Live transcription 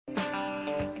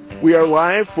We are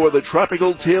live for the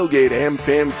Tropical Tailgate.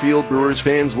 AmFam Field. Brewers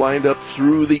fans lined up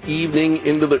through the evening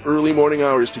into the early morning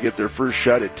hours to get their first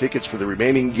shot at tickets for the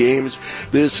remaining games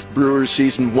this Brewers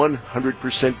season.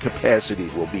 100% capacity.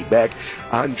 Will be back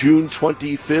on June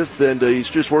 25th, and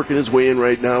he's just working his way in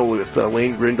right now with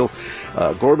Lane Grindle.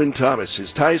 Gorman Thomas.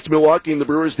 His ties to Milwaukee and the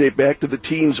Brewers date back to the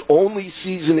team's only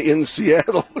season in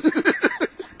Seattle.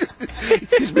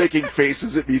 He's making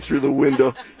faces at me through the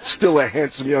window. Still a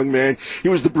handsome young man. He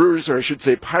was the Brewers, or I should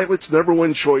say Pilots'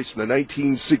 #1 choice in the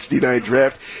 1969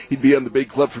 draft. He'd be on the big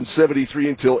club from 73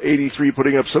 until 83,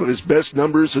 putting up some of his best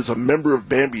numbers as a member of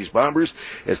Bambi's Bombers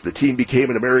as the team became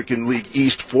an American League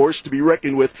East force to be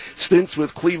reckoned with. Stints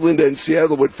with Cleveland and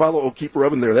Seattle would follow. Oh, keep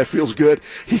rubbing there. That feels good.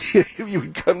 He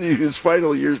would come to his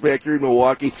final years back here in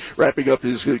Milwaukee, wrapping up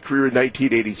his career in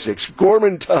 1986.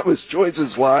 Gorman Thomas joins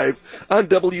us live on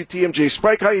WTMJ.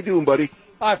 Spike, how you doing, buddy?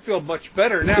 I feel much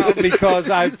better now because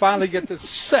I finally get this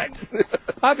set.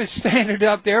 I've been standing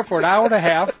up there for an hour and a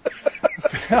half.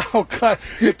 Oh, God.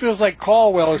 It feels like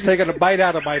Caldwell is taking a bite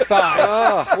out of my thigh.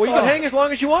 Well, you can hang as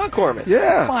long as you want, Gorman.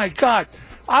 Yeah. My God.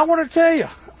 I want to tell you,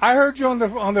 I heard you on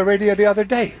the radio the other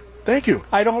day. Thank you.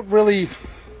 I don't really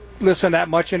listen that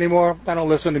much anymore. I don't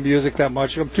listen to music that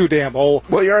much. I'm too damn old.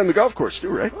 Well, you're on the golf course, too,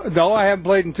 right? No, I haven't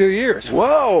played in 2 years.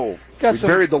 Whoa. You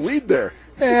buried the lead there.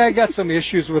 Yeah, I got some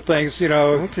issues with things,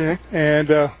 Okay.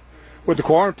 And with the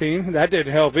quarantine, that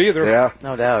didn't help either. Yeah.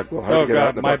 No doubt. Well, Oh,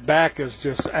 God, my back is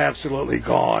just absolutely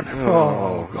gone.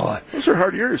 Oh, God. Those are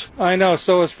hard years. I know,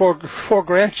 so it's for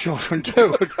grandchildren,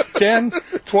 too. 10,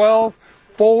 12,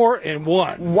 4, and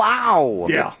 1. Wow.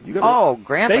 Yeah.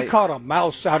 Grandpa. They caught a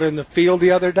mouse out in the field the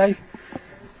other day,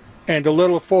 and the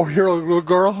little 4-year-old little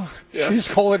girl, she's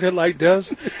holding it like this.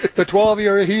 The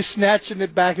 12-year-old, he's snatching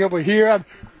it back over here.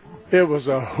 It was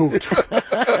a hoot.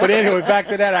 But anyway, back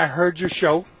to that, I heard your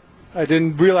show. I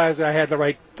didn't realize I had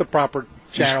the proper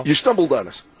channel. You stumbled on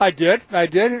us. I did,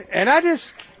 and I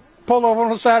just pulled over on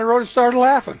the side of the road and started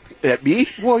laughing. At me?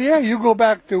 Well, yeah, you go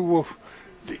back to,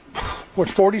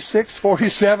 46,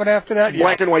 47 after that? Yeah.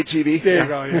 Black and white TV. There you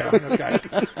go, yeah. Okay.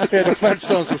 Yeah, the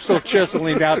Flintstones were still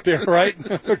chiseling out there, right?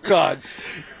 God.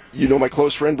 You know my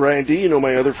close friend Brian D. You know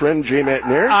my other friend Jay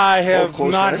Matnair. I have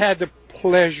not friends. had the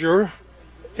pleasure.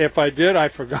 If I did, I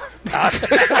forgot about it.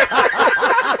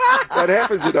 That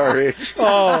happens at our age.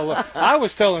 Oh, I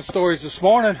was telling stories this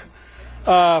morning.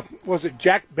 Was it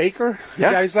Jack Baker? Yeah.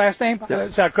 Is that his last name? Yeah.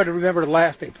 So I couldn't remember the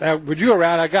last name. With you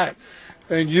around, I got it.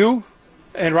 And you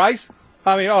and Rice?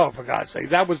 I mean, for God's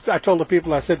sake. I told the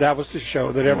people, I said that was the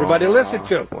show that everybody listened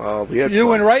to. Well, we had you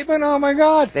fun. and Reitman, oh, my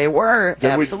God. They were.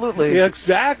 Absolutely.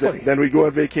 Exactly. Then we'd go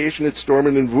on vacation at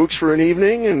Stormin and Vooks for an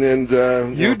evening, and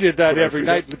you did that every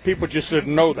night. The people just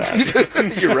didn't know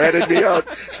that. You ratted me out.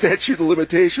 Statute of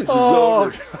limitations is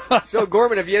over. So,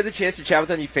 Gorman, have you had the chance to chat with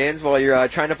any fans while you're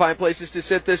trying to find places to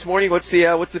sit this morning? What's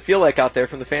the feel like out there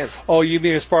from the fans? Oh, you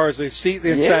mean as far as the seat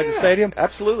inside the stadium?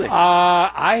 Absolutely.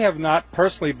 I have not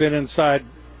personally been inside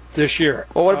this year.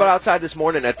 Well, what about outside this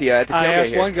morning at the tailgate I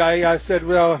asked here? one guy, I said,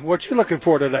 well, what you looking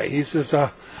for today? He says,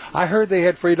 I heard they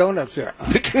had free donuts there.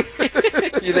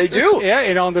 Yeah, they do. Yeah,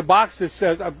 and on the box it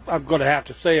says, I'm going to have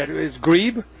to say it, it's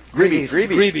Grebe? Greebies.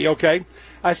 Grebe, okay.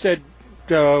 I said,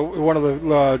 one of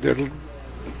the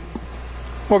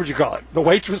what would you call it? The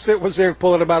waitress that was there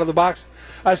pulling them out of the box.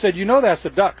 I said, that's a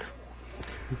duck.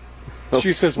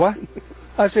 She says, what?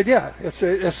 I said, yeah,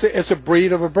 it's a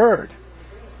breed of a bird.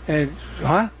 And,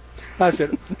 I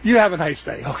said, you have a nice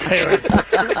day. Okay.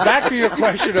 Back to your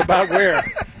question about where.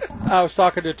 I was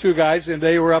talking to two guys, and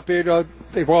they were up here.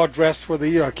 They were all dressed for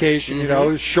the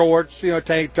occasion, shorts,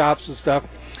 tank tops and stuff.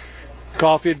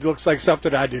 Coffee looks like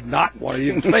something I did not want to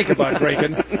even think about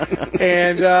drinking.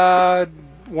 And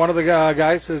one of the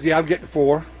guys says, yeah, I'm getting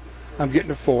 4.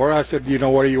 I said,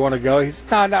 where do you want to go? He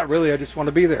said, no, not really. I just want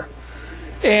to be there.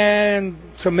 And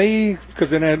to me,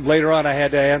 because then later on I had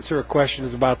to answer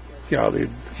questions about,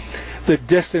 the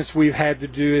distance we've had to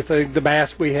do, the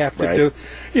mask we have to do.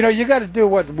 You got to do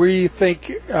what we think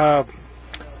the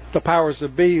powers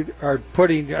that be are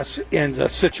putting us in a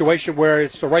situation where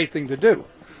it's the right thing to do.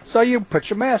 So you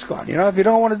put your mask on. If you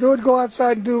don't want to do it, go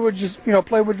outside and do it. Just,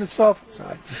 play with yourself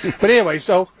outside. But anyway,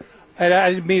 and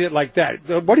I didn't mean it like that.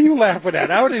 What are you laughing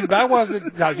at? I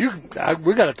wasn't. Now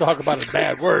we got to talk about a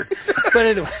bad word. But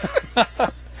anyway,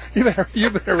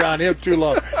 you've been around him too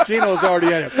long. Gino's already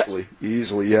in it.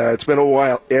 Easily, yeah. It's been a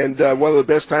while. And one of the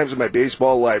best times of my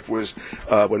baseball life was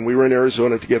when we were in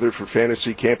Arizona together for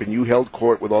fantasy camp, and you held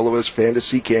court with all of us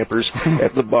fantasy campers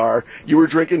at the bar. You were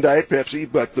drinking Diet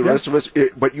Pepsi, but the rest of us,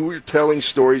 but you were telling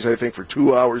stories, I think, for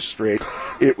 2 hours straight.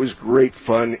 It was great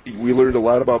fun. We learned a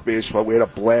lot about baseball. We had a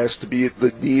blast. To be at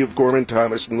the knee of Gorman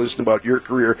Thomas and listen about your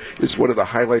career is one of the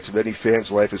highlights of any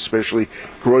fan's life, especially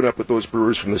growing up with those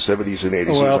Brewers from the 70s and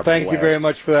 80s. Well, thank you very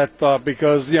much for that thought,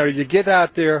 because you get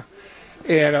out there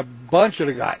and a bunch of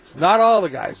the guys, not all the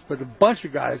guys, but a bunch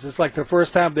of guys, it's like the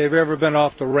first time they've ever been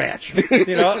off the ranch,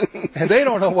 and they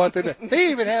don't know what to do. They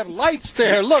even have lights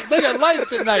there. Look, they got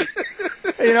lights at night,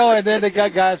 and then they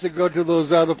got guys that go to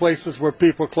those other places where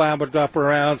people clambered up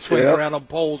around, swing around on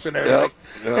poles and everything,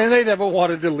 and they never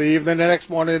wanted to leave. Then the next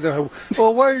morning,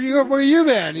 well, where you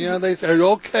been? They said,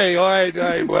 okay, all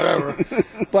right, whatever.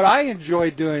 But I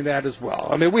enjoyed doing that as well.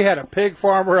 I mean, we had a pig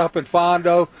farmer up in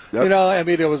Fondo,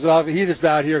 it was he just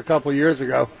died here a couple of years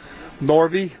ago.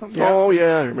 Norby. Oh,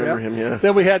 yeah, I remember him,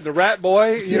 Then we had the Rat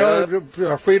Boy,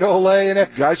 Frito-Lay.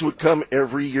 And guys would come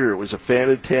every year. It was a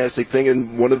fantastic thing,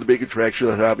 and one of the big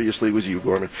attractions, obviously, was you,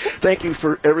 Gorman. Thank you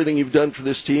for everything you've done for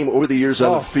this team over the years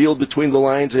on the field, between the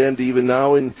lines, and even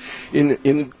now in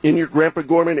your Grandpa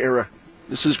Gorman era.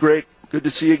 This is great. Good to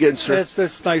see you again, sir.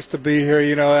 It's nice to be here.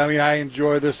 I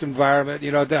enjoy this environment.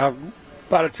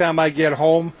 By the time I get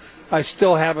home, I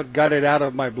still haven't got it out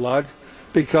of my blood,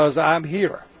 because I'm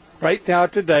here right now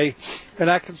today, and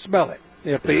I can smell it.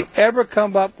 If they ever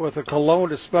come up with a cologne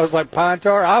that smells like pine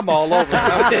tar, I'm all over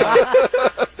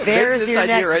it. There's your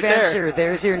next venture.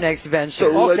 There's your next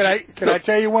venture. So can I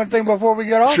tell you one thing before we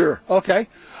get off? Sure. Okay.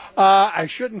 I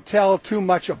shouldn't tell too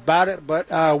much about it, but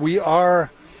we're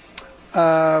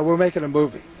making a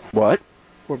movie. What?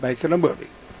 We're making a movie.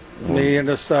 Me and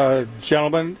this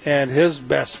gentleman and his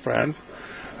best friend,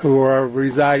 who are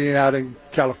residing out in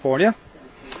California,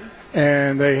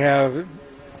 and they have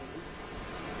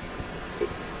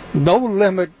no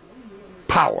limit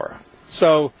power.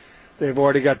 So they've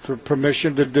already got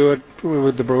permission to do it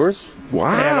with the Brewers.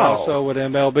 Wow. And also with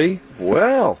MLB.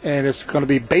 Well. And it's going to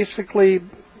be basically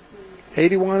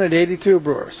 81 and 82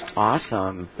 Brewers.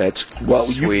 Awesome. That's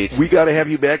sweet. We got to have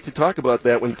you back to talk about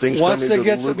that when things Once come into it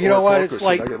gets, a little more focus. It's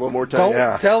like, I get one more time.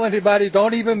 Don't tell anybody,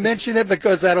 don't even mention it,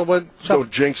 because that'll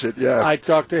don't jinx it. Yeah. I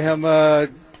talked to him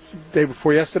day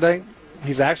before yesterday.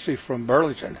 He's actually from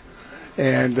Burlington,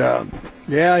 and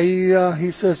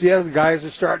he says the guys are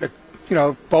starting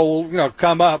to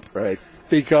come up, right,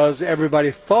 because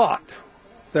everybody thought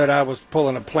that I was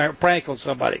pulling a prank on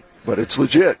somebody. But it's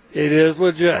legit. It is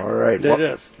legit. All right. It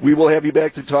is. We will have you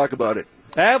back to talk about it.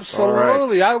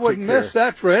 Absolutely. Right. I wouldn't miss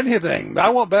that for anything. I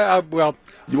won't.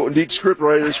 You won't need script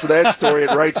writers for that story. It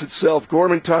writes itself.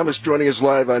 Gorman Thomas joining us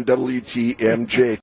live on WTMJ.